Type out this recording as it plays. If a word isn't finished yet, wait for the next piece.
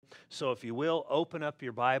So if you will, open up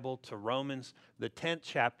your Bible to Romans, the 10th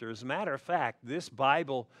chapter. As a matter of fact, this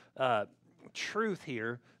Bible truth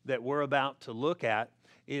here that we're about to look at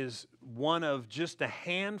is one of just a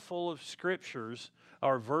handful of scriptures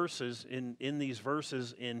or verses in these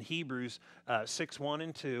verses in Hebrews 6, 1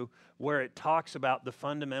 and 2, where it talks about the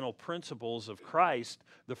fundamental principles of Christ.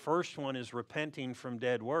 The first one is repenting from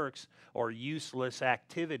dead works or useless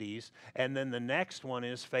activities, and then the next one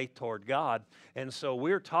is faith toward God. And so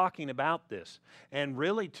we're talking about this. And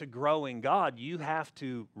really, to grow in God, you have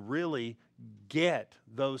to really get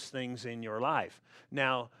those things in your life.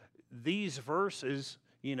 Now, these verses,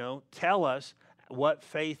 tell us what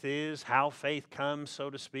faith is, how faith comes, so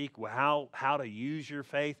to speak, how to use your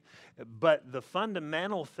faith. But the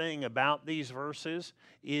fundamental thing about these verses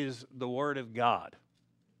is the Word of God.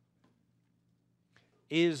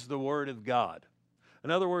 Is the Word of God.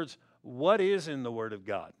 In other words, what is in the Word of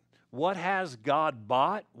God? What has God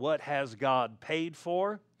bought? What has God paid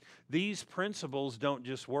for? These principles don't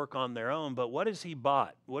just work on their own, but what has He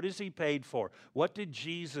bought? What has He paid for? What did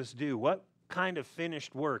Jesus do? What kind of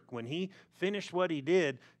finished work? When He finished what He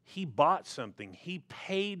did, He bought something. He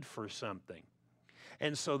paid for something.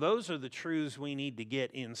 And so those are the truths we need to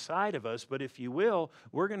get inside of us. But if you will,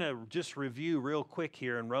 we're going to just review real quick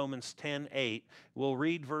here in Romans 10:8. We'll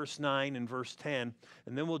read verse 9 and verse 10,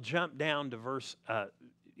 and then we'll jump down to verse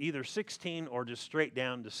either 16 or just straight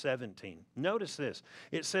down to 17. Notice this.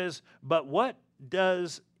 It says, but what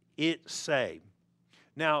does it say?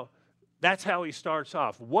 Now, that's how he starts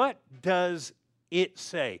off. What does it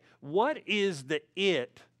say? What is the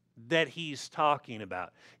it that he's talking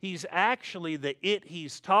about? He's actually, the it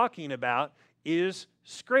he's talking about is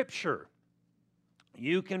Scripture.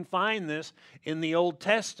 You can find this in the Old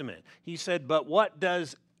Testament. He said, but what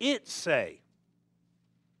does it say?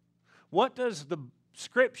 What does the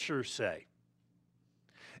Scripture say?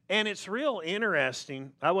 And it's real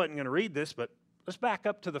interesting. I wasn't going to read this, but let's back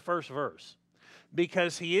up to the first verse.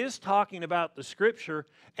 Because he is talking about the Scripture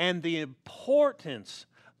and the importance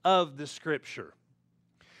of the Scripture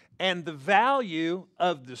and the value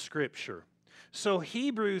of the Scripture. So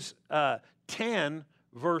Hebrews 10,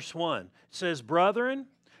 verse 1 says, brethren,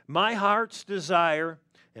 my heart's desire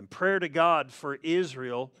and prayer to God for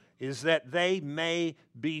Israel is that they may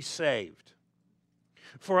be saved.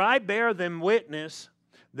 For I bear them witness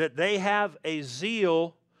that they have a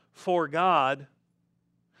zeal for God.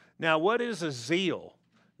 Now, what is a zeal?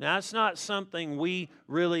 Now, it's not something a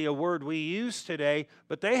word we use today,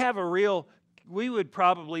 but they have a real, we would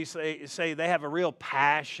probably say they have a real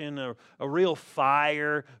passion or a real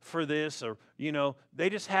fire for this, or, they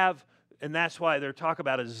just have, and that's why they're talking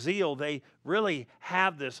about a zeal. They really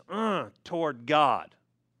have this toward God.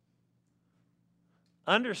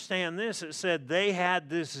 Understand this, it said they had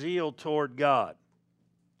this zeal toward God.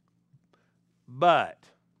 But,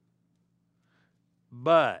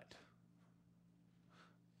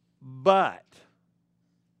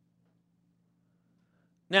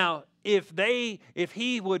 now, if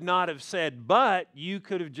he would not have said but, you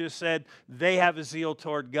could have just said they have a zeal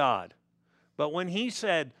toward God. But when he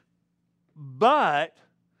said but,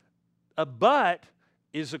 a but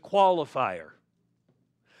is a qualifier.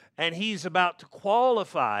 And he's about to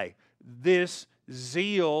qualify this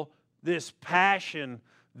zeal, this passion,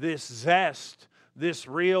 this zest, this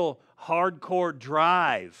real hardcore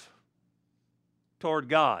drive toward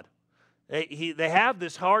God. They have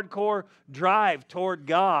this hardcore drive toward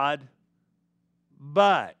God,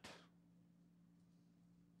 but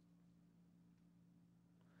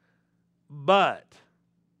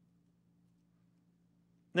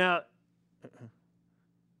now,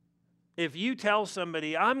 if you tell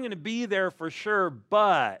somebody, I'm going to be there for sure,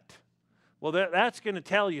 but, well, that's going to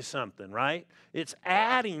tell you something, right? It's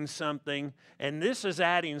adding something, and this is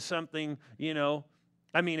adding something,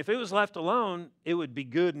 if it was left alone, it would be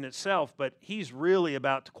good in itself, but he's really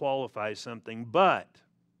about to qualify something, but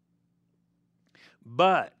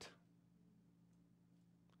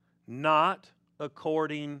not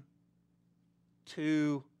according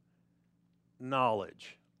to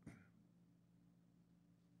knowledge.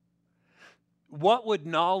 What would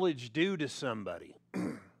knowledge do to somebody?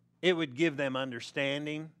 It would give them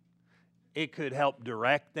understanding. It could help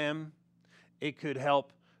direct them. It could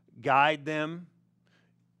help guide them.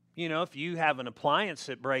 If you have an appliance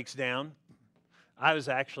that breaks down, I was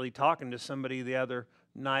actually talking to somebody the other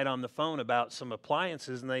night on the phone about some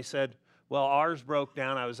appliances, and they said, well, ours broke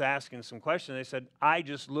down. I was asking some questions. They said, I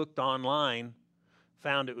just looked online,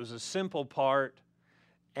 found it was a simple part,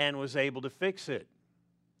 and was able to fix it.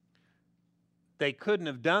 They couldn't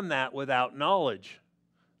have done that without knowledge.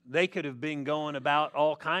 They could have been going about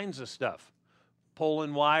all kinds of stuff,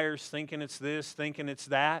 pulling wires, thinking it's this, thinking it's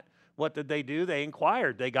that. What did they do? They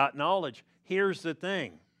inquired. They got knowledge. Here's the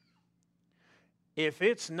thing. If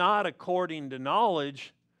it's not according to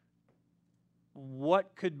knowledge,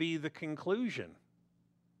 what could be the conclusion?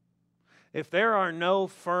 If there are no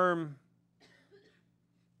firm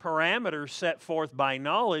parameters set forth by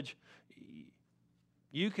knowledge,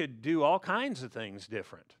 you could do all kinds of things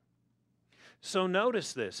different. So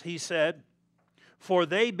notice this. He said, for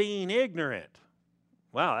they being ignorant.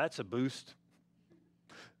 Wow, that's a boost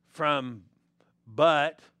from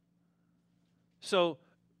but. So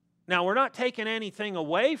now we're not taking anything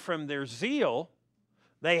away from their zeal.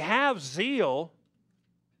 They have zeal,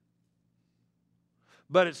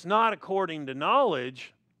 but it's not according to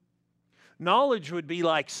knowledge. Knowledge would be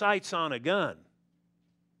like sights on a gun.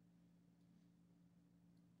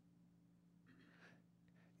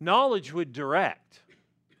 Knowledge would direct.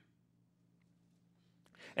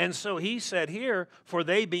 And so he said here, for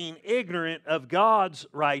they being ignorant of God's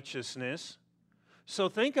righteousness. So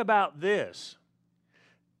think about this.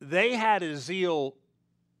 They had a zeal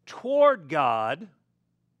toward God,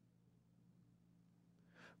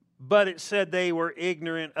 but it said they were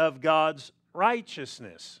ignorant of God's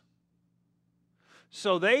righteousness.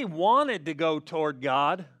 So they wanted to go toward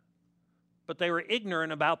God, but they were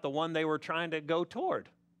ignorant about the one they were trying to go toward.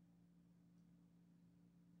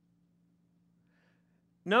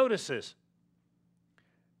 Notice this.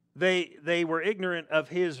 They were ignorant of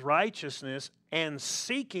His righteousness and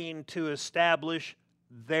seeking to establish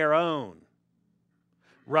their own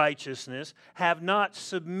righteousness, have not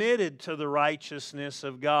submitted to the righteousness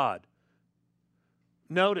of God.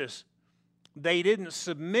 Notice, they didn't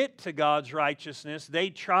submit to God's righteousness.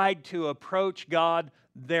 They tried to approach God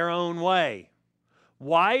their own way.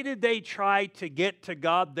 Why did they try to get to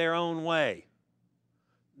God their own way?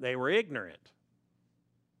 They were ignorant.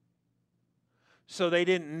 So they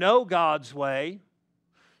didn't know God's way,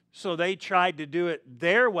 so they tried to do it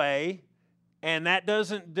their way, and that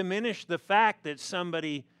doesn't diminish the fact that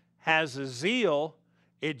somebody has a zeal.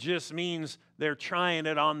 It just means they're trying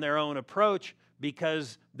it on their own approach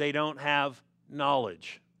because they don't have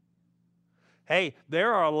knowledge. Hey,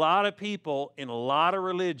 there are a lot of people in a lot of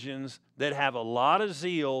religions that have a lot of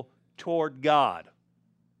zeal toward God.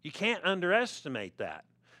 You can't underestimate that.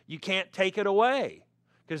 You can't take it away.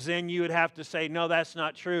 Because then you would have to say, no, that's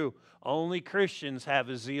not true. Only Christians have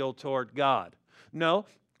a zeal toward God. No,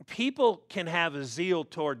 people can have a zeal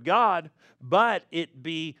toward God, but it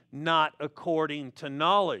be not according to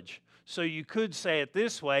knowledge. So you could say it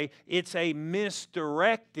this way, it's a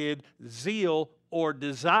misdirected zeal or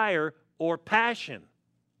desire or passion.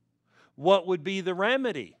 What would be the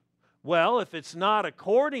remedy? Well, if it's not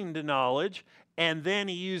according to knowledge, and then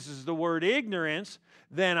he uses the word ignorance,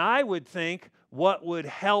 then I would think, what would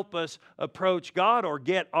help us approach God or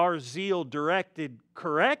get our zeal directed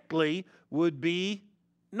correctly would be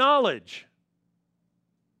knowledge.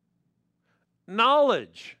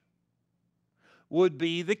 Knowledge would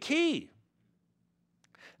be the key.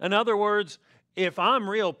 In other words, if I'm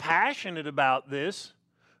real passionate about this,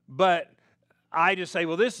 but I just say,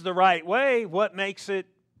 well, this is the right way, what makes it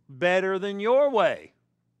better than your way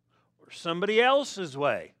or somebody else's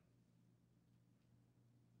way?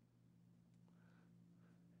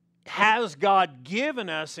 Has God given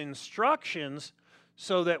us instructions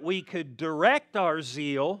so that we could direct our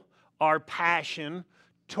zeal, our passion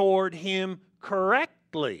toward Him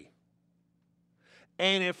correctly?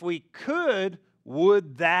 And if we could,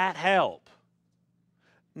 would that help?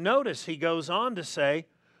 Notice he goes on to say,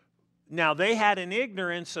 now they had an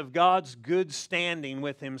ignorance of God's good standing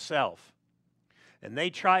with Himself, and they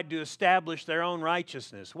tried to establish their own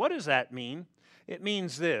righteousness. What does that mean? It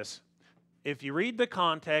means this. If you read the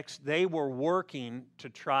context, they were working to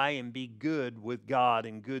try and be good with God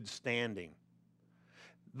in good standing.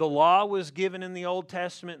 The law was given in the Old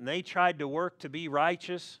Testament, and they tried to work to be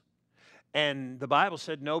righteous. And the Bible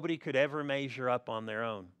said nobody could ever measure up on their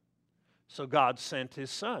own. So God sent His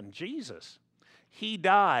Son, Jesus. He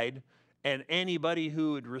died, and anybody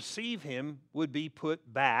who would receive Him would be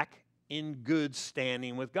put back in good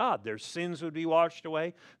standing with God. Their sins would be washed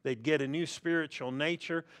away. They'd get a new spiritual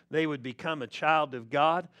nature. They would become a child of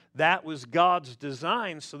God. That was God's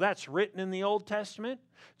design. So that's written in the Old Testament.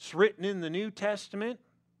 It's written in the New Testament.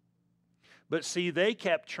 But see, they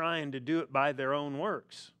kept trying to do it by their own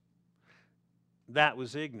works. That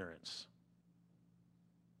was ignorance.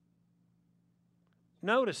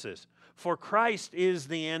 Notice this. For Christ is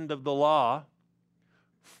the end of the law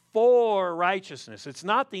for righteousness. He's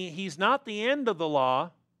not the end of the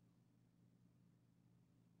law.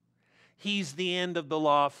 He's the end of the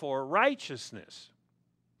law for righteousness.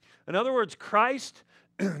 In other words, Christ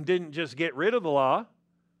didn't just get rid of the law,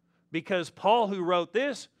 because Paul, who wrote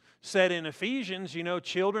this, said in Ephesians,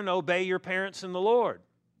 children, obey your parents in the Lord,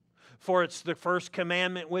 for it's the first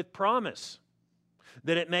commandment with promise,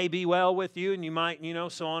 that it may be well with you and you might,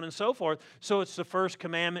 so on and so forth. So it's the first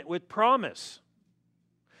commandment with promise.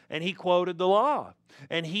 And he quoted the law.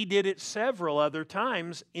 And he did it several other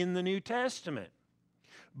times in the New Testament.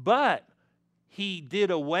 But he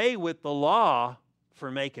did away with the law for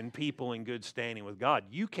making people in good standing with God.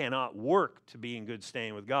 You cannot work to be in good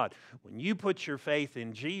standing with God. When you put your faith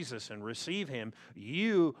in Jesus and receive Him,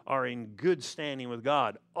 you are in good standing with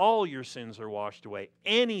God. All your sins are washed away.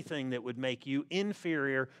 Anything that would make you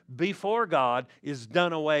inferior before God is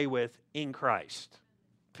done away with in Christ.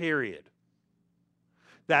 Period.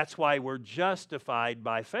 That's why we're justified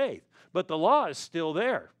by faith. But the law is still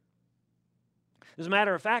there. As a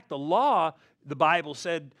matter of fact, the law, the Bible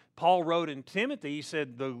said, Paul wrote in Timothy, he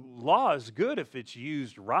said, the law is good if it's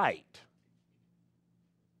used right.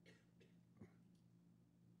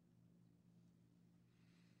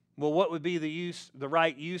 Well, what would be the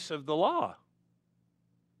right use of the law?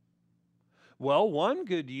 Well, one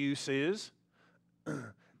good use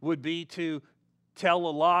would be to tell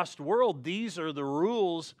a lost world, these are the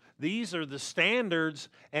rules, these are the standards,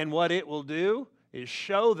 and what it will do is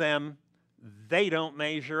show them they don't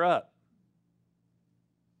measure up.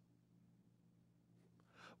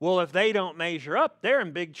 Well, if they don't measure up, they're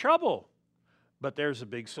in big trouble. But there's a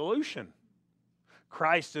big solution.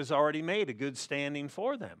 Christ has already made a good standing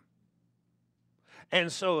for them.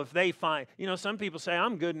 And so if they find, some people say,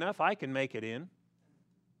 I'm good enough, I can make it in.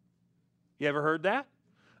 You ever heard that?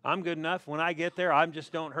 I'm good enough. When I get there, I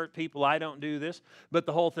just don't hurt people. I don't do this. But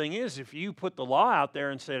the whole thing is, if you put the law out there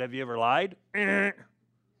and said, have you ever lied?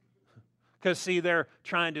 Because, see, they're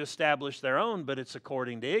trying to establish their own, but it's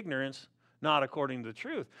according to ignorance, not according to the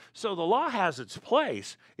truth. So the law has its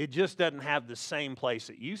place. It just doesn't have the same place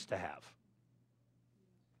it used to have.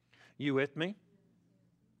 You with me?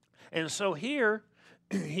 And so here,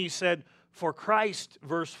 he said, for Christ,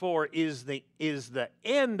 verse 4, is the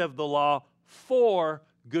end of the law for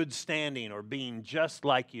good standing, or being just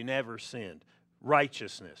like you never sinned,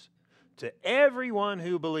 righteousness, to everyone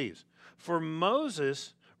who believes. For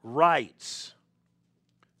Moses writes,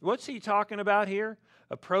 what's he talking about here?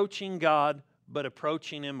 Approaching God, but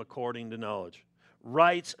approaching Him according to knowledge.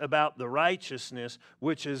 Writes about the righteousness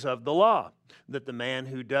which is of the law, that the man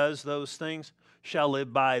who does those things shall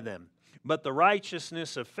live by them. But the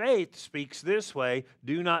righteousness of faith speaks this way,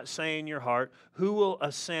 do not say in your heart, who will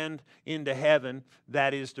ascend into heaven,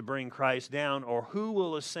 that is to bring Christ down, or who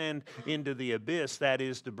will ascend into the abyss, that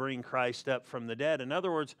is to bring Christ up from the dead. In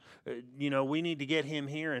other words, we need to get Him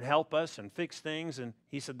here and help us and fix things. And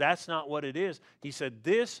he said, that's not what it is. He said,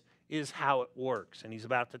 this is how it works. And he's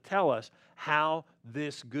about to tell us how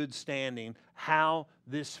this good standing, how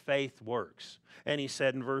this faith works. And he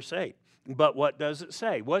said in verse 8, but what does it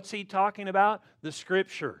say? What's he talking about? The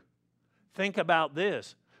Scripture. Think about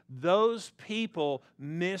this. Those people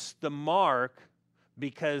missed the mark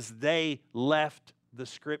because they left the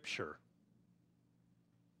Scripture.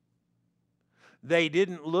 They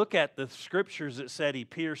didn't look at the Scriptures that said He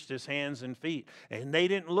pierced His hands and feet. And they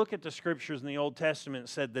didn't look at the Scriptures in the Old Testament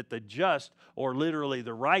that said that the just, or literally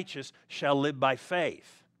the righteous, shall live by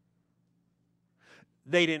faith.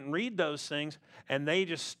 They didn't read those things, and they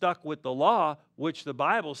just stuck with the law, which the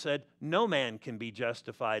Bible said no man can be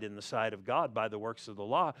justified in the sight of God by the works of the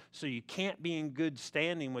law. So you can't be in good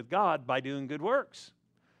standing with God by doing good works.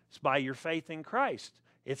 It's by your faith in Christ.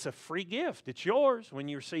 It's a free gift. It's yours when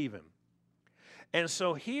you receive Him. And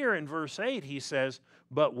so here in verse 8 he says,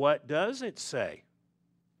 but what does it say?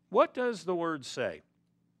 What does the Word say?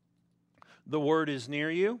 The Word is near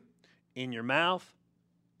you, in your mouth,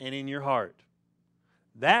 and in your heart.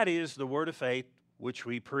 That is the word of faith which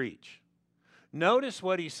we preach. Notice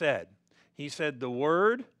what he said. He said the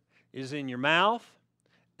Word is in your mouth,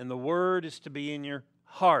 and the Word is to be in your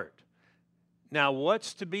heart. Now,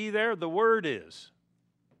 what's to be there? The Word is.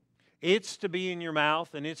 It's to be in your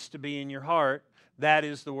mouth, and it's to be in your heart. That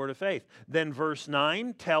is the word of faith. Then verse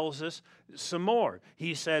 9 tells us some more.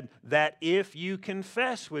 He said that if you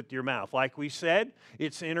confess with your mouth, like we said,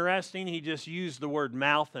 it's interesting. He just used the word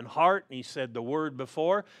mouth and heart, and he said the word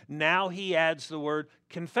before. Now he adds the word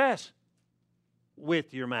confess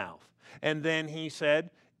with your mouth. And then he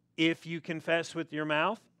said, if you confess with your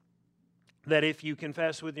mouth, that if you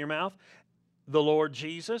confess with your mouth the Lord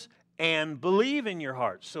Jesus and believe in your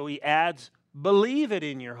heart. So he adds believe it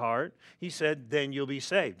in your heart. He said, then you'll be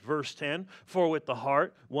saved. Verse 10, for with the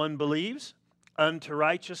heart one believes unto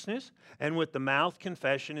righteousness, and with the mouth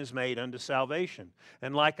confession is made unto salvation.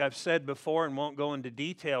 And like I've said before and won't go into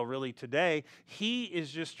detail really today, he is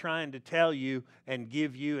just trying to tell you and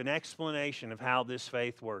give you an explanation of how this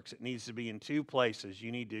faith works. It needs to be in two places.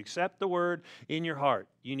 You need to accept the word in your heart.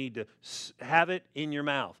 You need to have it in your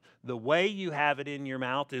mouth. The way you have it in your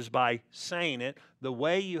mouth is by saying it. The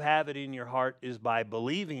way you have it in your heart is by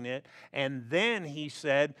believing it. And then he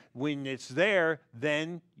said, when it's there,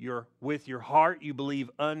 then with your heart you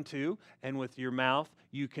believe unto, and with your mouth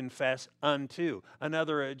you confess unto. In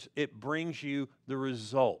other words, it brings you the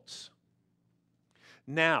results.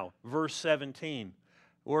 Now, verse 17,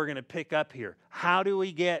 we're going to pick up here. How do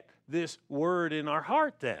we get this word in our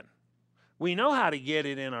heart then? We know how to get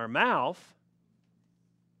it in our mouth.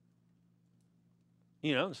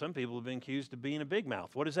 You know, some people have been accused of being a big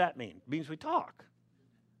mouth. What does that mean? It means we talk.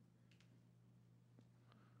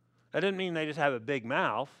 That doesn't mean they just have a big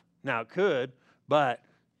mouth. Now, it could, but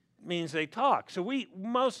it means they talk. So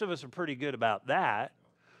most of us are pretty good about that.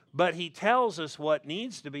 But he tells us what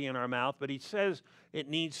needs to be in our mouth, but he says it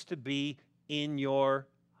needs to be in your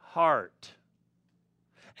heart.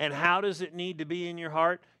 And how does it need to be in your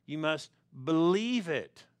heart? You must believe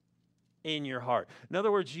it in your heart. In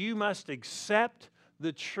other words, you must accept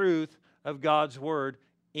the truth of God's word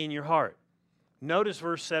in your heart. Notice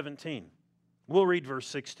verse 17. We'll read verse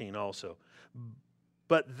 16 also.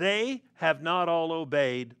 But they have not all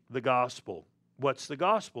obeyed the gospel. What's the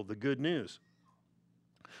gospel? The good news.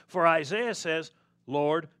 For Isaiah says,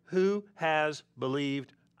 Lord, who has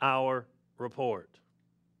believed our report?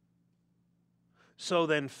 So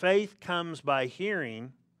then faith comes by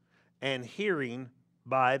hearing, and hearing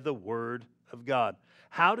by the word of God.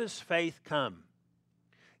 How does faith come?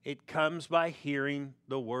 It comes by hearing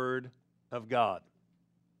the word of God.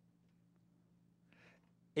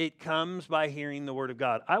 It comes by hearing the word of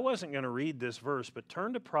God. I wasn't going to read this verse, but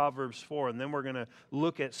turn to Proverbs 4, and then we're going to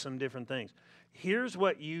look at some different things. Here's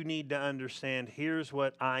what you need to understand. Here's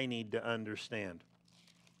what I need to understand.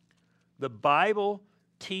 The Bible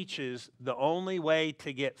teaches the only way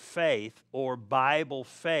to get faith, or Bible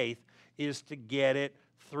faith, is to get it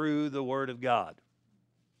through the word of God.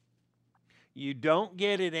 You don't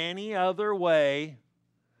get it any other way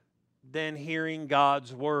than hearing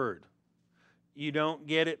God's word. You don't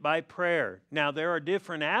get it by prayer. Now, there are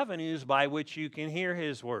different avenues by which you can hear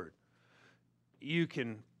his word. You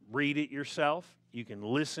can read it yourself. You can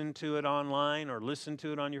listen to it online or listen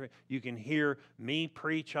to it on your... You can hear me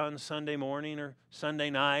preach on Sunday morning or Sunday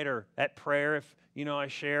night or at prayer if, I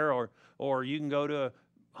share. Or you can go to a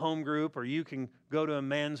home group, or you can go to a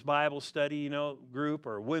men's Bible study, group,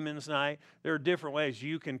 or women's night. There are different ways.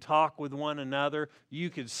 You can talk with one another. You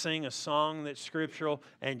could sing a song that's scriptural,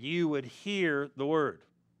 and you would hear the word.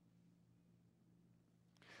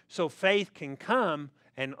 So faith can come,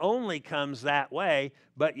 and only comes that way,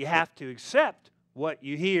 but you have to accept what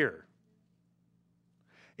you hear.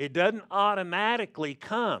 It doesn't automatically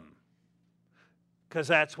come, because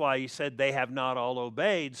that's why he said they have not all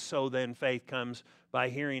obeyed, so then faith comes by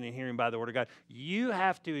hearing, and hearing by the word of God. You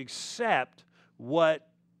have to accept what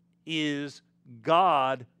is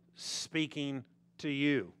God speaking to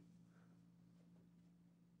you.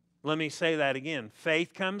 Let me say that again.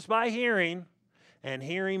 Faith comes by hearing, and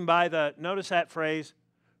hearing by the, notice that phrase,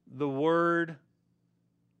 the word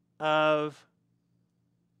of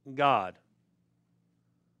God.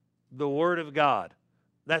 The word of God.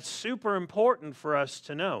 That's super important for us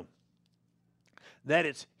to know. That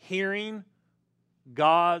it's hearing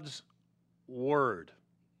God's word.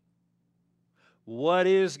 What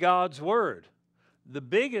is God's word? The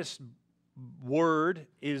biggest word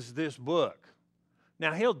is this book.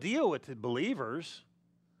 Now, he'll deal with the believers,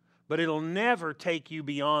 but it'll never take you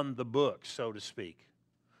beyond the book, so to speak.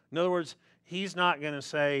 In other words, he's not going to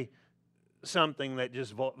say something that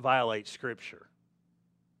just violates Scripture.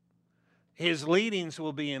 His leadings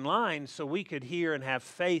will be in line so we could hear and have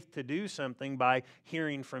faith to do something by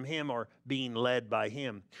hearing from him or being led by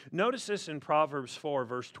him. Notice this in Proverbs 4,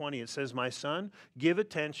 verse 20. It says, my son, give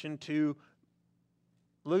attention to,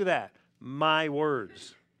 look at that, my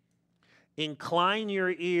words. Incline your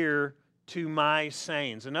ear to my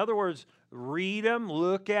sayings. In other words, read them,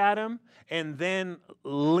 look at them, and then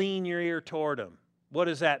lean your ear toward them. What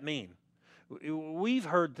does that mean? We've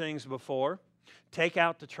heard things before. Take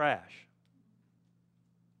out the trash.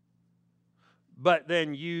 But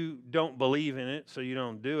then you don't believe in it, so you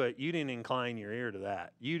don't do it. You didn't incline your ear to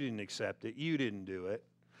that. You didn't accept it. You didn't do it.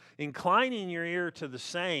 Inclining your ear to the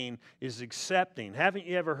saying is accepting. Haven't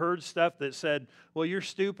you ever heard stuff that said, well, you're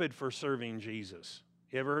stupid for serving Jesus?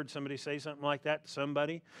 You ever heard somebody say something like that to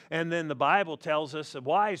somebody? And then the Bible tells us a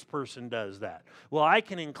wise person does that. Well, I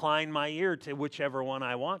can incline my ear to whichever one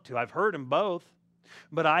I want to. I've heard them both,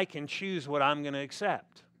 but I can choose what I'm going to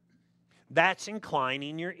accept. That's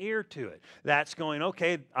inclining your ear to it. That's going,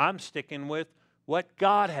 okay, I'm sticking with what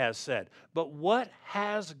God has said. But what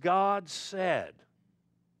has God said?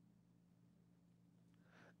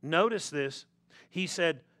 Notice this. He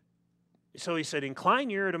said, incline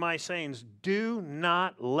your ear to my sayings. Do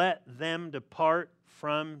not let them depart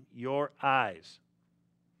from your eyes.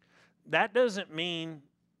 That doesn't mean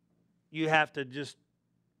you have to just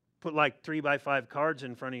put like 3x5 cards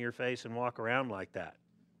in front of your face and walk around like that.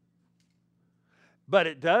 But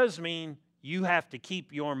it does mean you have to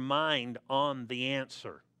keep your mind on the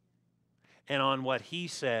answer and on what he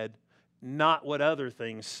said, not what other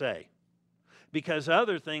things say. Because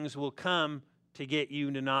other things will come to get you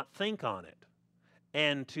to not think on it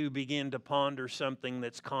and to begin to ponder something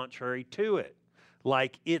that's contrary to it,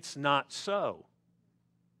 like it's not so.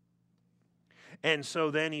 And so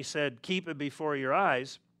then he said, keep it before your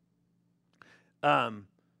eyes.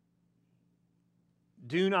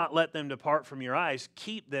 Do not let them depart from your eyes.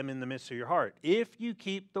 Keep them in the midst of your heart. If you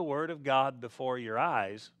keep the word of God before your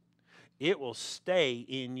eyes, it will stay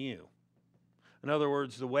in you. In other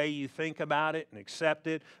words, the way you think about it and accept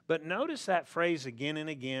it. But notice that phrase again and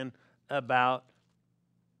again about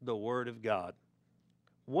the Word of God.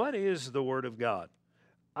 What is the Word of God?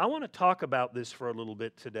 I want to talk about this for a little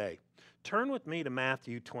bit today. Turn with me to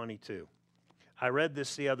Matthew 22. I read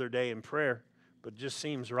this the other day in prayer, but it just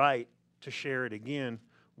seems right to share it again.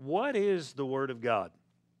 What is the Word of God?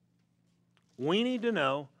 We need to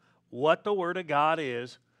know what the Word of God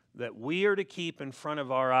is that we are to keep in front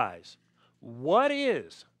of our eyes. What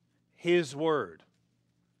is His Word?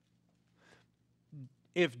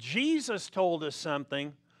 If Jesus told us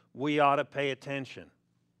something, we ought to pay attention.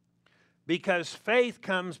 Because faith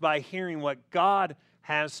comes by hearing what God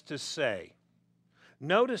has to say.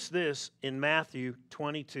 Notice this in Matthew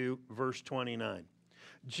 22, verse 29.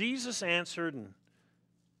 Jesus answered and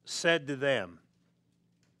said to them.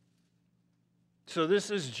 So this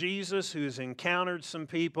is Jesus who's encountered some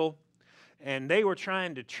people, and they were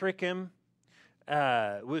trying to trick him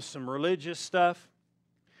with some religious stuff.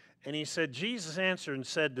 And he said, Jesus answered and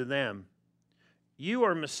said to them, you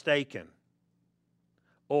are mistaken.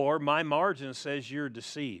 Or my margin says you're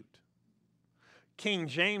deceived. King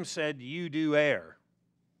James said, you do err.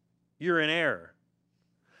 You're in error.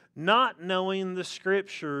 Not knowing the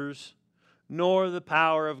Scriptures nor the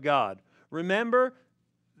power of God. Remember,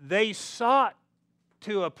 they sought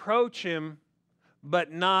to approach him,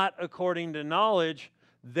 but not according to knowledge.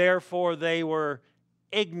 Therefore, they were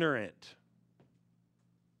ignorant.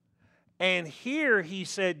 And here he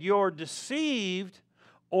said, you're deceived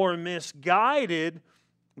or misguided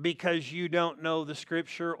because you don't know the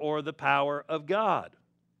Scripture or the power of God.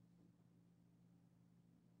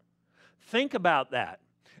 Think about that.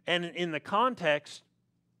 And in the context,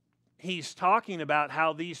 he's talking about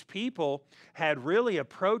how these people had really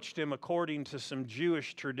approached him according to some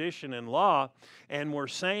Jewish tradition and law, and were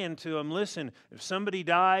saying to him, listen, if somebody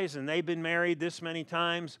dies and they've been married this many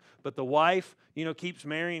times, but the wife, keeps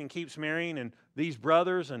marrying, and these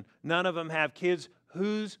brothers, and none of them have kids,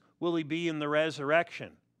 whose will he be in the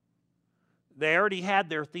resurrection? They already had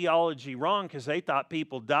their theology wrong because they thought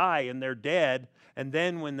people die and they're dead, and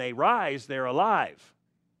then when they rise, they're alive.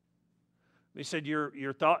 He said, your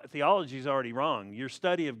theology is already wrong. Your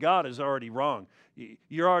study of God is already wrong.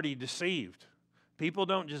 You're already deceived. People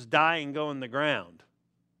don't just die and go in the ground.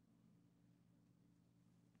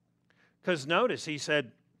 Because notice, he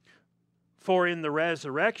said, for in the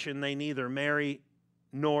resurrection they neither marry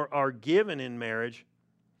nor are given in marriage,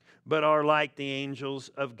 but are like the angels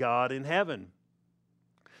of God in heaven.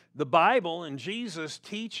 The Bible and Jesus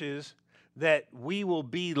teaches that we will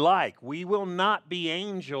be like. We will not be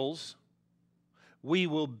angels. We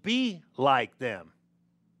will be like them.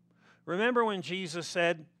 Remember when Jesus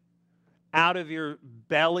said, out of your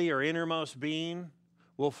belly or innermost being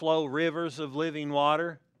will flow rivers of living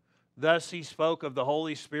water? Thus he spoke of the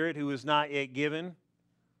Holy Spirit who was not yet given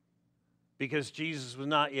because Jesus was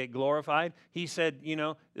not yet glorified. He said,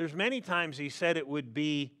 there's many times he said it would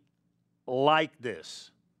be like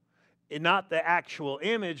this. Not the actual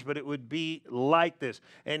image, but it would be like this.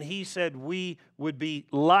 And he said we would be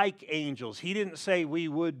like angels. He didn't say we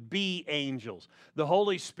would be angels. The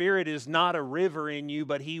Holy Spirit is not a river in you,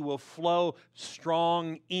 but he will flow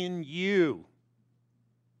strong in you.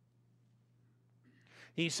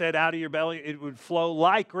 He said out of your belly it would flow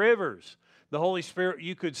like rivers. The Holy Spirit,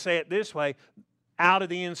 you could say it this way, out of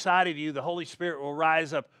the inside of you, the Holy Spirit will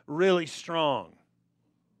rise up really strong.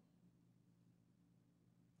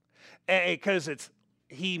 Because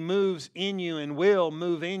He moves in you and will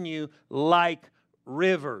move in you like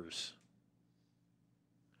rivers.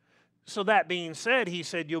 So that being said, He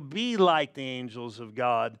said, you'll be like the angels of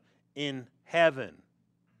God in heaven.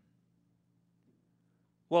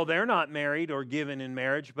 Well, they're not married or given in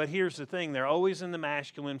marriage, but here's the thing. They're always in the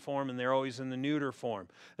masculine form and they're always in the neuter form.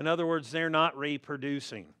 In other words, they're not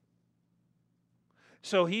reproducing.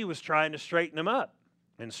 So He was trying to straighten them up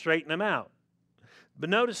and straighten them out. But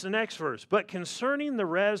notice the next verse. But concerning the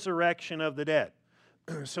resurrection of the dead.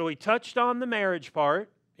 So He touched on the marriage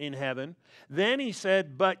part in heaven. Then He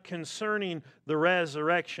said, but concerning the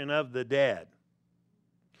resurrection of the dead.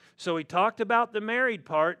 So He talked about the married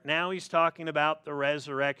part. Now He's talking about the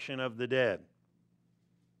resurrection of the dead.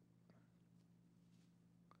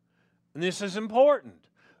 And this is important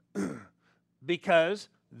because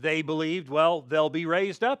they believed, well, they'll be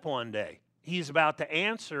raised up one day. He's about to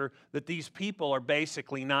answer that these people are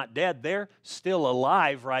basically not dead. They're still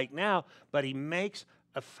alive right now, but He makes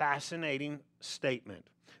a fascinating statement.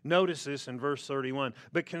 Notice this in verse 31.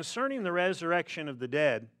 But concerning the resurrection of the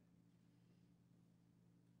dead,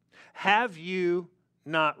 have you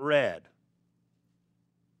not read?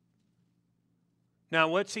 Now,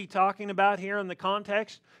 what's He talking about here in the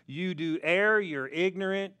context? You do err, you're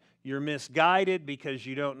ignorant, you're misguided because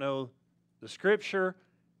you don't know the Scripture,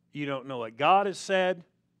 you don't know what God has said.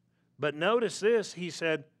 But notice this, He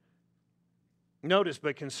said,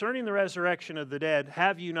 but concerning the resurrection of the dead,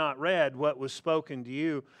 have you not read what was spoken to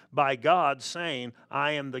you by God, saying,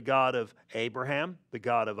 I am the God of Abraham, the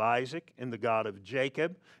God of Isaac, and the God of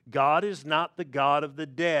Jacob. God is not the God of the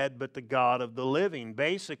dead, but the God of the living.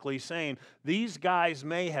 Basically saying, these guys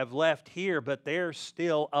may have left here, but they're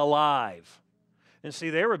still alive. And see,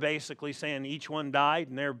 they were basically saying each one died,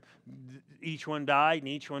 and each one died, and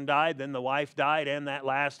each one died. Then the wife died and that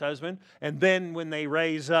last husband. And then when they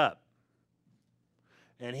raise up.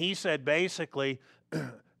 And He said basically,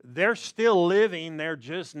 they're still living, they're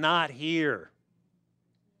just not here.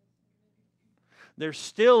 They're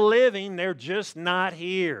still living, they're just not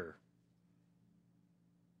here.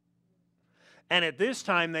 And at this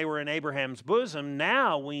time, they were in Abraham's bosom.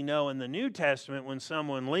 Now we know in the New Testament, when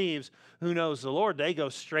someone leaves who knows the Lord, they go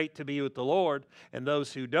straight to be with the Lord. And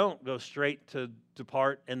those who don't go straight to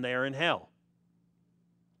depart, and they're in hell.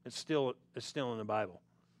 It's still in the Bible.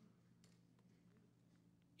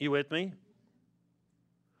 You with me?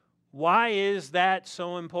 Why is that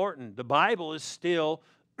so important? The Bible is still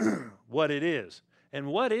what it is. And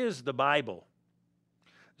what is the Bible?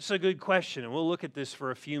 This is a good question, and we'll look at this for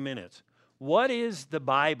a few minutes. What is the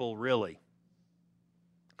Bible really?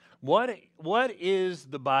 What is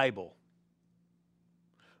the Bible?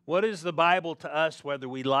 What is the Bible to us, whether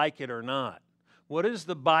we like it or not? What is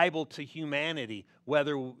the Bible to humanity,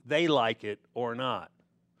 whether they like it or not?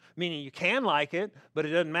 Meaning you can like it, but it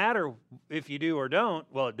doesn't matter if you do or don't.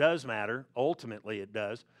 Well, it does matter. Ultimately, it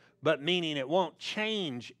does. But meaning it won't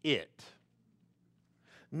change it.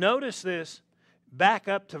 Notice this. Back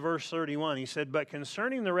up to verse 31. He said, but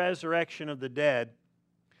concerning the resurrection of the dead,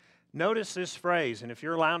 notice this phrase. And if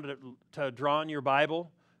you're allowed to draw in your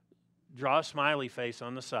Bible, draw a smiley face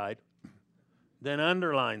on the side. Then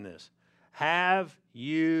underline this. Have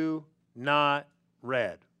you not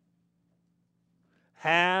read?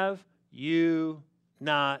 Have you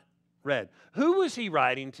not read? Who was He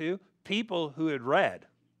writing to? People who had read.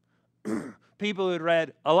 People who had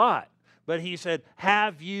read a lot. But He said,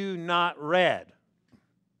 have you not read?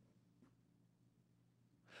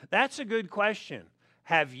 That's a good question.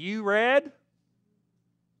 Have you read?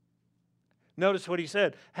 Notice what He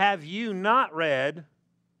said. Have you not read?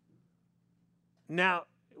 Now,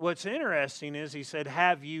 what's interesting is He said,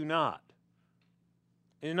 have you not?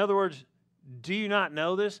 In other words, do you not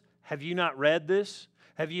know this? Have you not read this?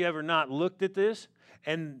 Have you ever not looked at this?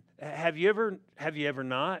 And have you ever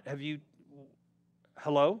not?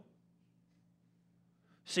 Hello?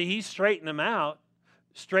 See, He's straightening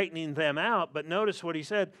them out, but notice what He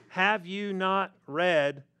said. Have you not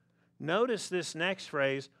read? Notice this next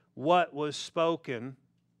phrase, what was spoken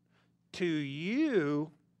to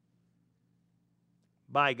you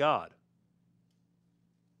by God.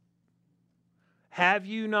 Have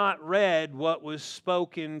you not read what was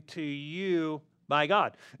spoken to you by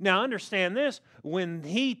God? Now understand this, when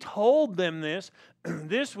He told them this,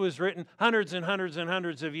 this was written hundreds and hundreds and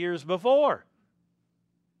hundreds of years before.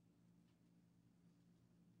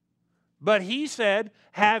 But He said,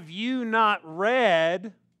 have you not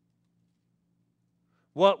read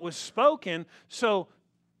what was spoken? So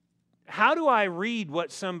how do I read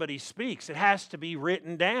what somebody speaks? It has to be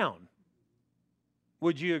written down.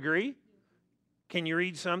 Would you agree? Can you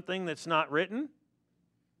read something that's not written?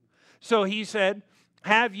 So he said,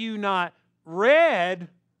 have you not read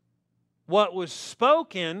what was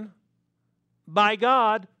spoken by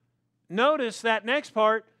God? Notice that next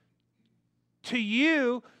part, to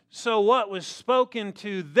you. So what was spoken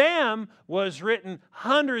to them was written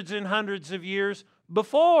hundreds and hundreds of years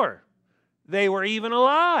before they were even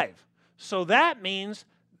alive. So that means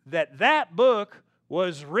that that book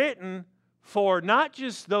was written for not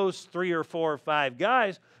just those 3 or 4 or 5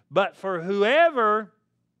 guys, but for whoever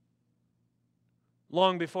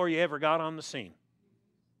long before you ever got on the scene.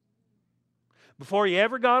 Before you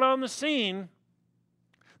ever got on the scene,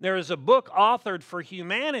 there is a book authored for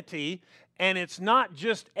humanity, and it's not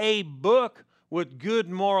just a book with good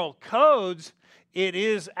moral codes. It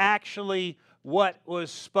is actually what was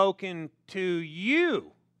spoken to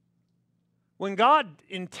you. When God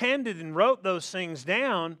intended and wrote those things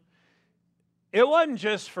down, it wasn't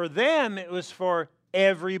just for them, it was for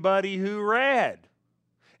everybody who read.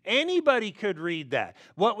 Anybody could read that.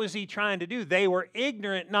 What was he trying to do? They were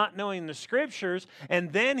ignorant, not knowing the Scriptures,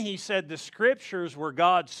 and then he said the Scriptures were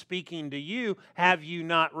God speaking to you. Have you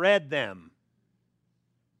not read them?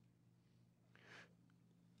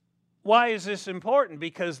 Why is this important?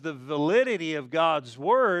 Because the validity of God's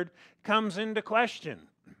Word comes into question.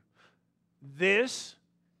 This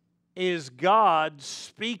is God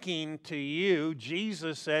speaking to you.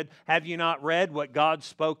 Jesus said, have you not read what God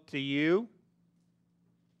spoke to you?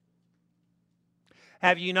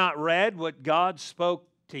 Have you not read what God spoke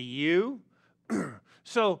to you?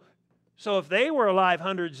 So if they were alive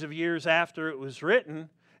hundreds of years after it was written,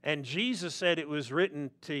 and Jesus said it was written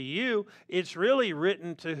to you, it's really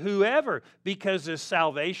written to whoever, because there's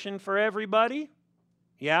salvation for everybody.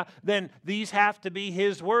 Yeah, then these have to be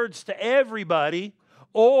His words to everybody,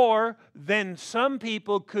 or then some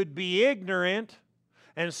people could be ignorant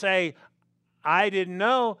and say, I didn't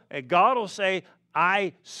know, and God will say,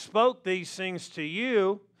 I spoke these things to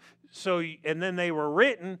you, and then they were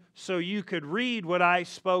written so you could read what I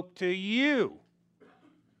spoke to you.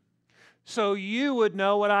 So you would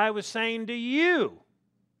know what I was saying to you.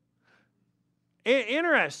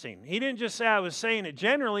 Interesting. He didn't just say I was saying it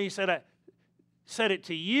generally. He said I said it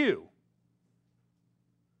to you.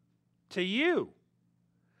 To you.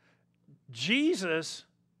 Jesus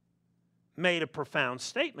made a profound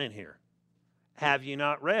statement here. Have you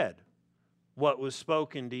not read what was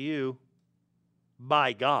spoken to you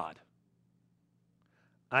by God?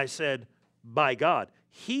 I said, by God.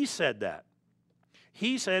 He said that.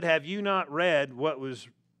 He said, have you not read what was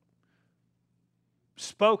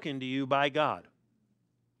spoken to you by God?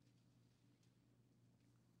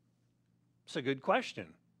 It's a good question.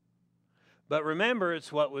 But remember,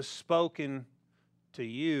 it's what was spoken to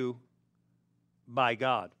you by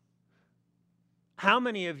God. How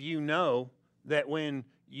many of you know that when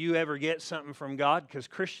you ever get something from God, because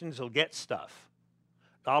Christians will get stuff,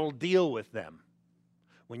 God will deal with them.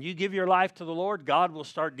 When you give your life to the Lord, God will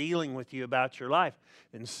start dealing with you about your life.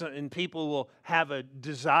 And people will have a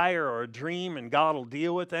desire or a dream, and God will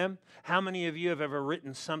deal with them. How many of you have ever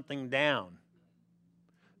written something down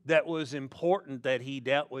that was important that He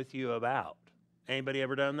dealt with you about? Anybody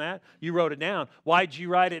ever done that? You wrote it down. Why'd you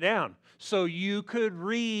write it down? So you could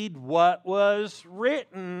read what was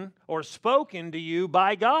written or spoken to you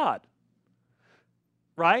by God.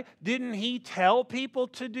 Right? Didn't He tell people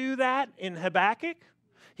to do that in Habakkuk?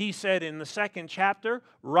 He said in the 2nd chapter,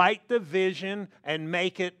 write the vision and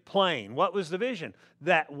make it plain. What was the vision?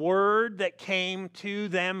 That word that came to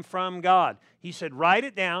them from God. He said, write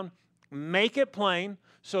it down, make it plain,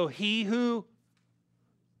 so he who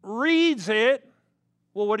reads it,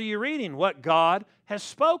 well, what are you reading? What God has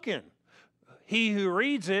spoken. He who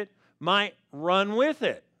reads it might run with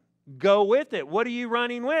it, go with it. What are you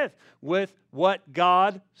running with? With what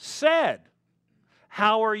God said.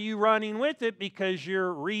 How are you running with it? Because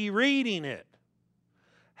you're rereading it.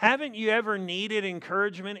 Haven't you ever needed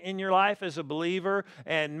encouragement in your life as a believer,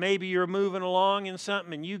 and maybe you're moving along in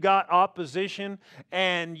something and you got opposition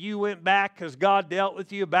and you went back because God dealt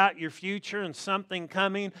with you about your future and something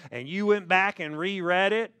coming, and you went back and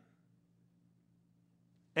reread it?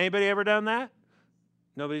 Anybody ever done that?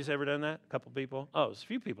 Nobody's ever done that? A couple people? Oh, a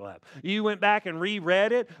few people have. You went back and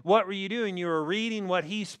reread it. What were you doing? You were reading what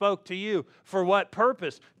He spoke to you. For what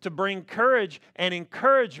purpose? To bring courage and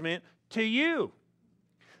encouragement to you.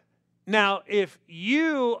 Now, if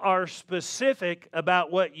you are specific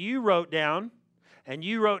about what you wrote down, and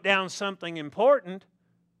you wrote down something important,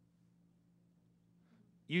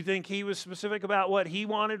 you think He was specific about what He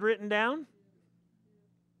wanted written down?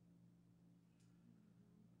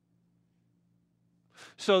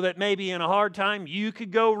 So that maybe in a hard time you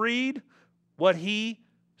could go read what He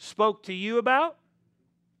spoke to you about?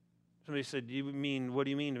 Somebody said, what do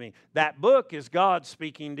you mean to me? That book is God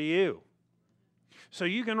speaking to you. So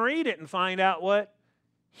you can read it and find out what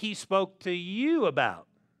He spoke to you about.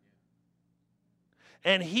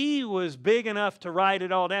 And He was big enough to write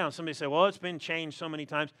it all down. Somebody said, well, it's been changed so many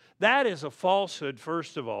times. That is a falsehood,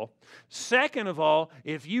 first of all. Second of all,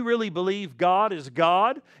 if you really believe God is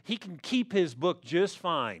God, He can keep His book just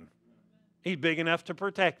fine. He's big enough to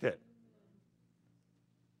protect it.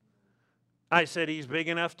 I said He's big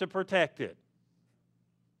enough to protect it.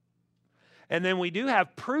 And then we do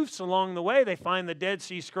have proofs along the way. They find the Dead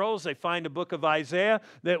Sea Scrolls. They find a book of Isaiah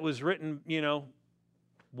that was written,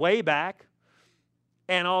 way back.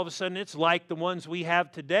 And all of a sudden it's like the ones we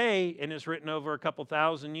have today, and it's written over a couple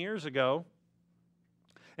thousand years ago.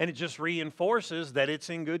 And it just reinforces that it's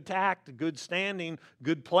in good tact, good standing,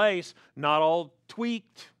 good place, not all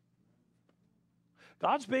tweaked.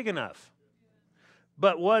 God's big enough.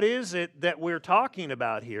 But what is it that we're talking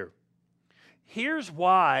about here? Here's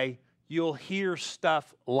why you'll hear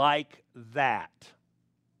stuff like that.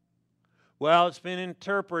 Well, it's been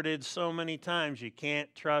interpreted so many times you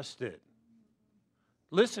can't trust it.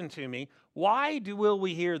 Listen to me. Why will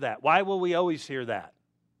we hear that? Why will we always hear that?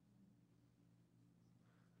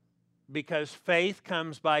 Because faith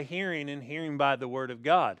comes by hearing, and hearing by the Word of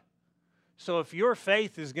God. So if your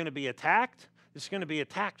faith is going to be attacked, it's going to be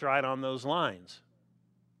attacked right on those lines.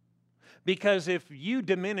 Because if you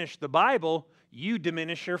diminish the Bible, you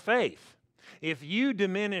diminish your faith. If you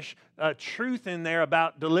diminish truth in there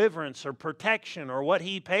about deliverance or protection or what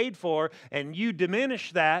He paid for, and you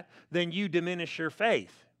diminish that, then you diminish your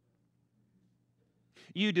faith.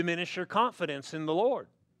 You diminish your confidence in the Lord.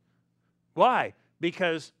 Why?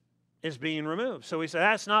 Because it's being removed. So we say,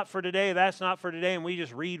 that's not for today, that's not for today, and we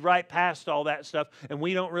just read right past all that stuff, and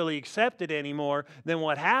we don't really accept it anymore. Then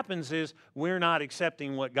what happens is we're not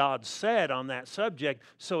accepting what God said on that subject,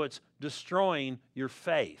 so it's destroying your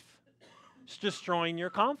faith. It's destroying your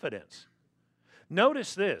confidence.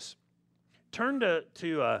 Notice this. Turn to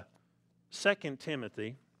 2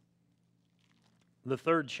 Timothy, the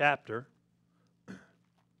 3rd chapter.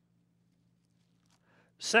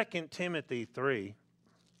 2 Timothy 3,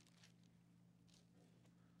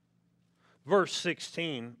 verse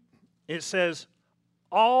 16. It says,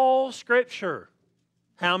 all Scripture.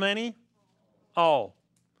 How many? All.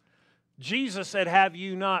 Jesus said, have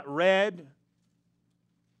you not read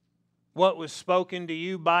what was spoken to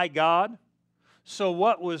you by God? So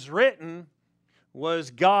what was written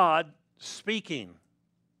was God speaking.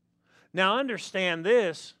 Now understand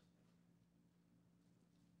this.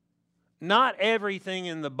 Not everything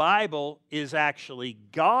in the Bible is actually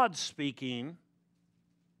God speaking,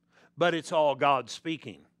 but it's all God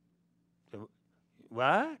speaking.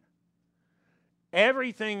 What?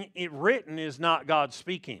 Everything written is not God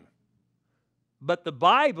speaking, but the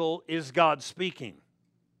Bible is God speaking.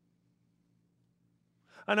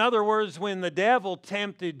 In other words, when the devil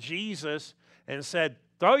tempted Jesus and said,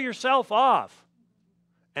 throw yourself off,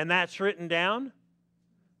 and that's written down,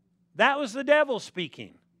 that was the devil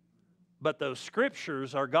speaking. But those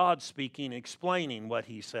Scriptures are God speaking, explaining what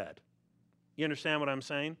He said. You understand what I'm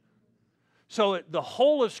saying? So the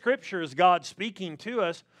whole of Scripture is God speaking to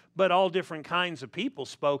us, but all different kinds of people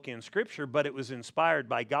spoke in Scripture, but it was inspired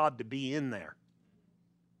by God to be in there.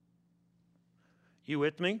 You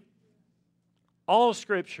with me? All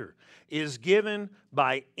Scripture is given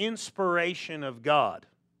by inspiration of God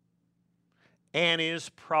and is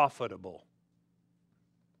profitable.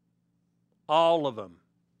 All of them.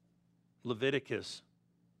 Leviticus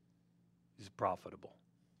is profitable.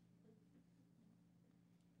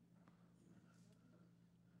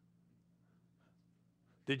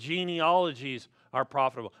 The genealogies are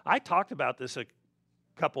profitable. I talked about this a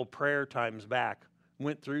couple prayer times back,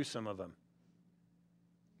 went through some of them.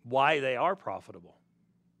 Why they are profitable.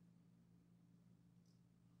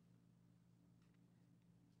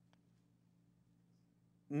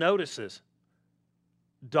 Notice this.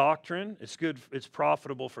 Doctrine, it's good, it's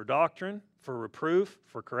profitable for doctrine, for reproof,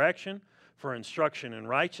 for correction, for instruction in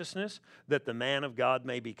righteousness, that the man of God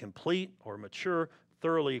may be complete or mature,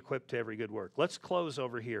 thoroughly equipped to every good work. Let's close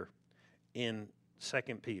over here in 2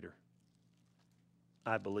 Peter.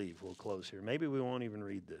 I believe we'll close here. Maybe we won't even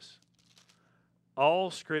read this.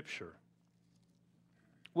 All Scripture.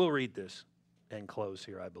 We'll read this and close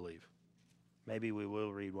here, I believe. Maybe we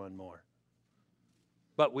will read one more.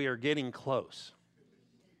 But we are getting close.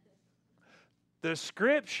 The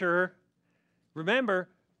Scripture, remember,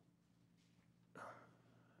 I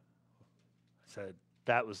said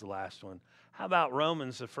that was the last one. How about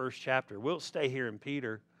Romans, the 1st chapter? We'll stay here in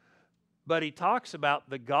Peter. But he talks about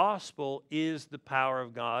the gospel is the power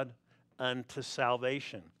of God unto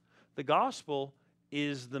salvation. The gospel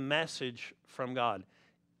is the message from God.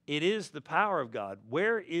 It is the power of God.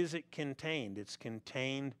 Where is it contained? It's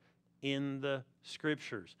contained in the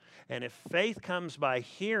Scriptures. And if faith comes by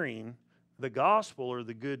hearing the gospel or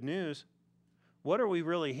the good news, what are we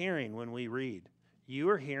really hearing when we read? You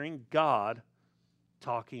are hearing God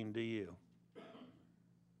talking to you.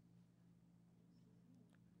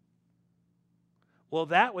 Well,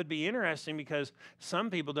 that would be interesting because some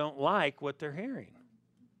people don't like what they're hearing.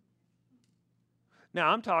 Now,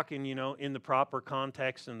 I'm talking, in the proper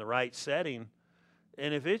context and the right setting.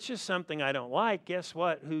 And if it's just something I don't like, guess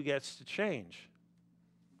what? Who gets to change?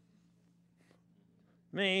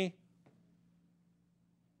 Me.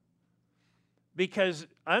 Because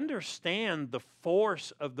understand the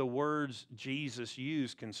force of the words Jesus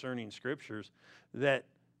used concerning Scriptures, that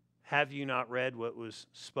have you not read what was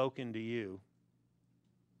spoken to you?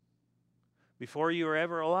 Before you were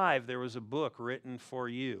ever alive, there was a book written for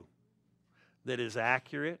you that is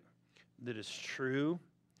accurate, that is true,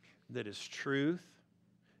 that is truth,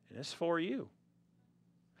 and it's for you.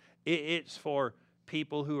 It's for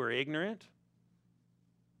people who are ignorant,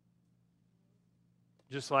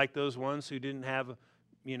 just like those ones who didn't have,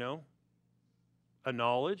 a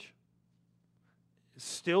knowledge. It's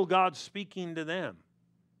still God speaking to them.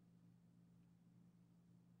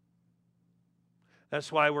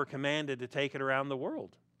 That's why we're commanded to take it around the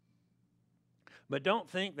world. But don't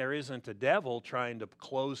think there isn't a devil trying to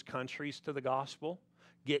close countries to the gospel,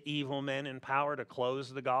 get evil men in power to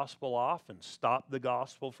close the gospel off and stop the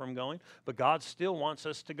gospel from going. But God still wants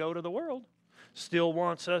us to go to the world, still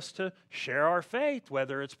wants us to share our faith,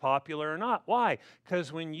 whether it's popular or not. Why?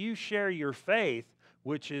 Because when you share your faith,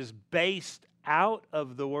 which is based out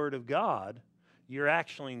of the Word of God, you're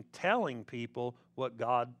actually telling people what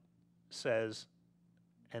God says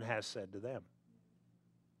and has said to them.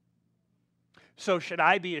 So should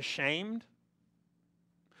I be ashamed?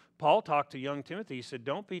 Paul talked to young Timothy. He said,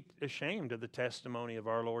 don't be ashamed of the testimony of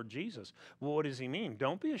our Lord Jesus. Well, what does he mean?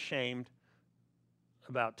 Don't be ashamed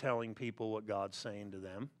about telling people what God's saying to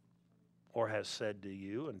them or has said to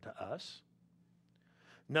you and to us.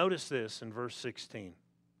 Notice this in verse 16.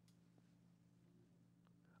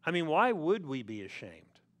 I mean, why would we be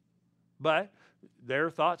ashamed? But there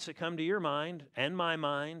are thoughts that come to your mind and my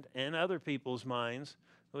mind and other people's minds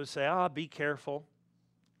would say, be careful.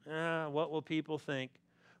 What will people think?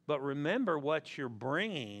 But remember, what you're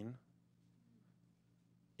bringing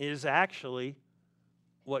is actually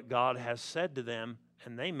what God has said to them,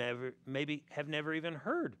 and they maybe have never even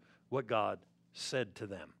heard what God said to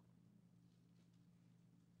them.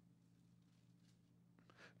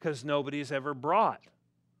 Because nobody's ever brought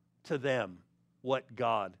to them what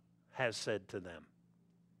God has said to them.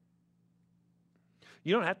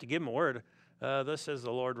 You don't have to give them a word. Thus says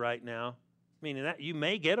the Lord right now. Meaning that you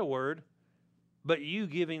may get a word, but you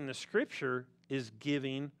giving the Scripture is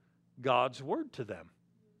giving God's word to them.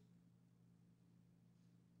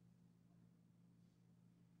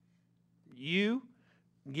 You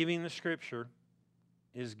giving the Scripture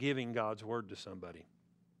is giving God's word to somebody.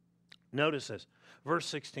 Notice this, verse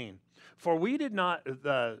 16. For we did not,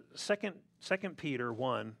 2 Peter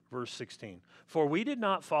 1, verse 16. For we did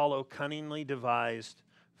not follow cunningly devised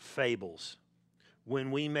fables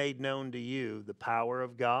when we made known to you the power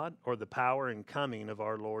of God, or the power and coming of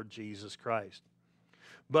our Lord Jesus Christ,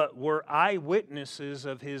 but were eyewitnesses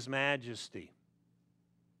of his majesty.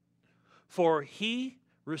 For he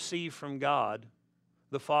received from God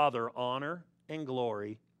the Father honor and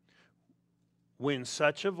glory when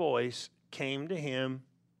such a voice came to him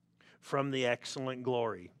from the excellent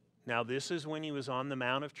glory. Now this is when he was on the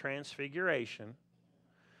Mount of Transfiguration.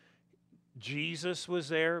 Jesus was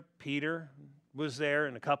there, Peter was there,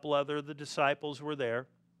 and a couple other of the disciples were there.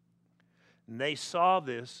 And they saw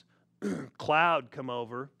this cloud come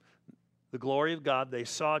over, the glory of God. They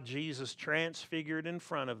saw Jesus transfigured in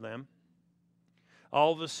front of them.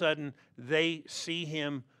 All of a sudden, they see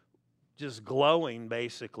him just glowing,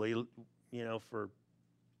 basically, for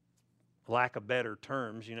lack of better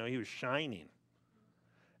terms. He was shining.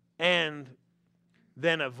 And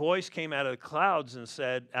then a voice came out of the clouds and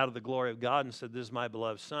said, out of the glory of God, and said, this is my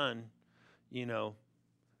beloved Son.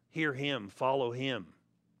 Hear him, follow him.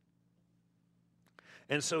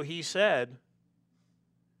 And so he said,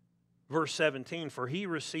 verse 17, for he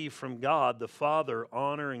received from God the Father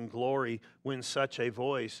honor and glory when such a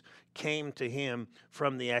voice came to him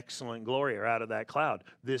from the excellent glory, or out of that cloud.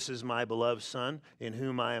 This is my beloved Son, in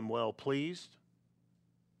whom I am well pleased.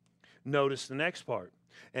 Notice the next part.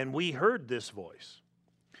 And we heard this voice,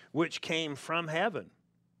 which came from heaven,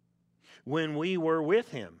 when we were with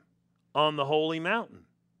him on the holy mountain.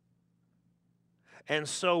 And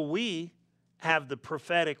so we have the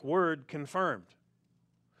prophetic word confirmed.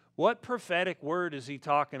 What prophetic word is he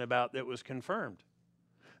talking about that was confirmed?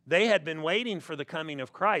 They had been waiting for the coming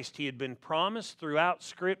of Christ. He had been promised throughout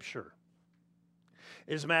Scripture.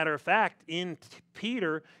 As a matter of fact, in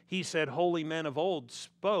Peter, he said, holy men of old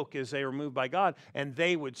spoke as they were moved by God, and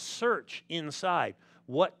they would search inside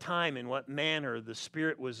what time and what manner the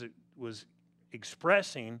Spirit was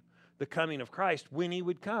expressing the coming of Christ when he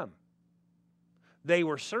would come. They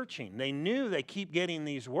were searching. They knew they keep getting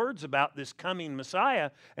these words about this coming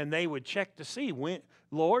Messiah, and they would check to see, when,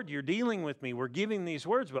 Lord, you're dealing with me. We're giving these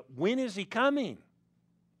words, but when is he coming?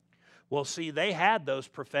 Well, see, they had those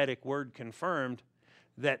prophetic word confirmed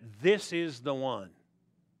that this is the one.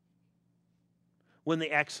 When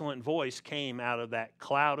the excellent voice came out of that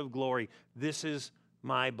cloud of glory, this is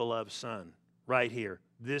my beloved Son, right here.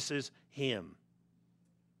 This is him.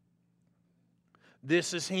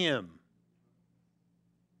 This is him.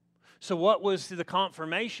 So what was the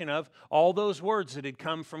confirmation of all those words that had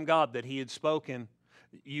come from God that he had spoken?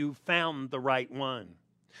 You found the right one.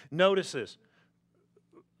 Notice this,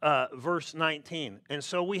 verse 19. And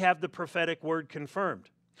so we have the prophetic word confirmed,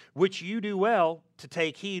 which you do well to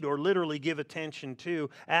take heed, or literally give attention to,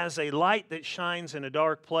 as a light that shines in a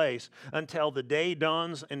dark place until the day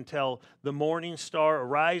dawns, until the morning star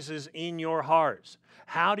arises in your hearts.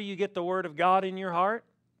 How do you get the word of God in your heart?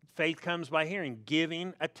 Faith comes by hearing,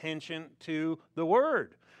 giving attention to the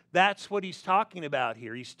word. That's what he's talking about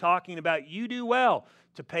here. He's talking about you do well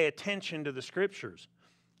to pay attention to the Scriptures.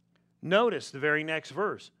 Notice the very next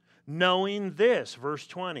verse. Knowing this, verse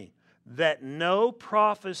 20, that no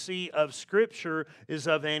prophecy of Scripture is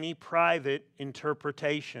of any private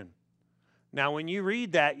interpretation. Now, when you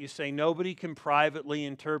read that, you say nobody can privately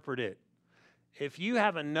interpret it. If you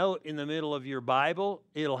have a note in the middle of your Bible,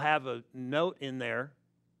 it'll have a note in there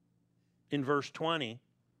in verse 20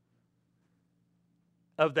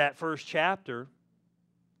 of that first chapter,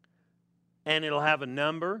 and it'll have a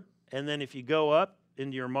number, and then if you go up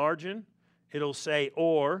into your margin, it'll say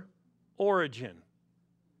or origin.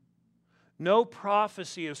 No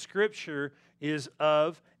prophecy of Scripture is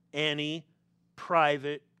of any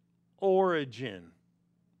private origin.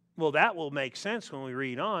 Well, that will make sense when we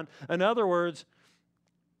read on. In other words,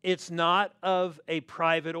 it's not of a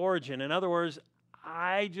private origin. In other words,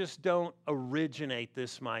 I just don't originate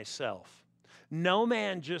this myself. No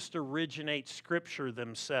man just originates Scripture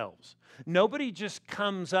themselves. Nobody just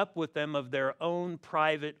comes up with them of their own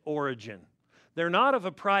private origin. They're not of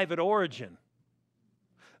a private origin.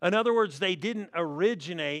 In other words, they didn't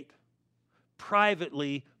originate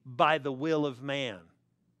privately by the will of man.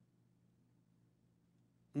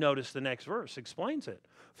 Notice the next verse explains it.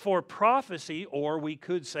 For prophecy, or we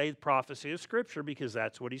could say prophecy of Scripture, because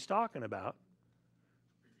that's what he's talking about.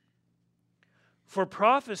 For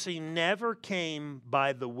prophecy never came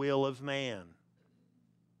by the will of man,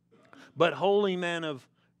 but holy men of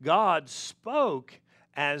God spoke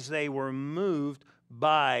as they were moved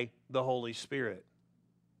by the Holy Spirit.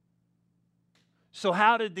 So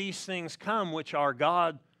how did these things come, which are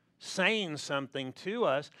God saying something to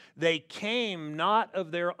us? They came not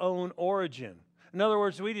of their own origin. In other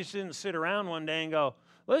words, we just didn't sit around one day and go,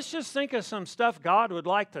 let's just think of some stuff God would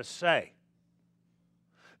like to say.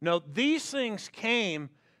 No, these things came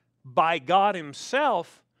by God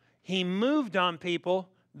himself. He moved on people.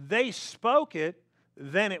 They spoke it.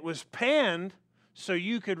 Then it was penned so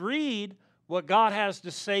you could read what God has to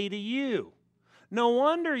say to you. No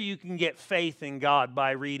wonder you can get faith in God by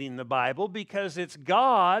reading the Bible, because it's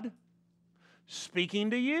God speaking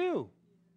to you.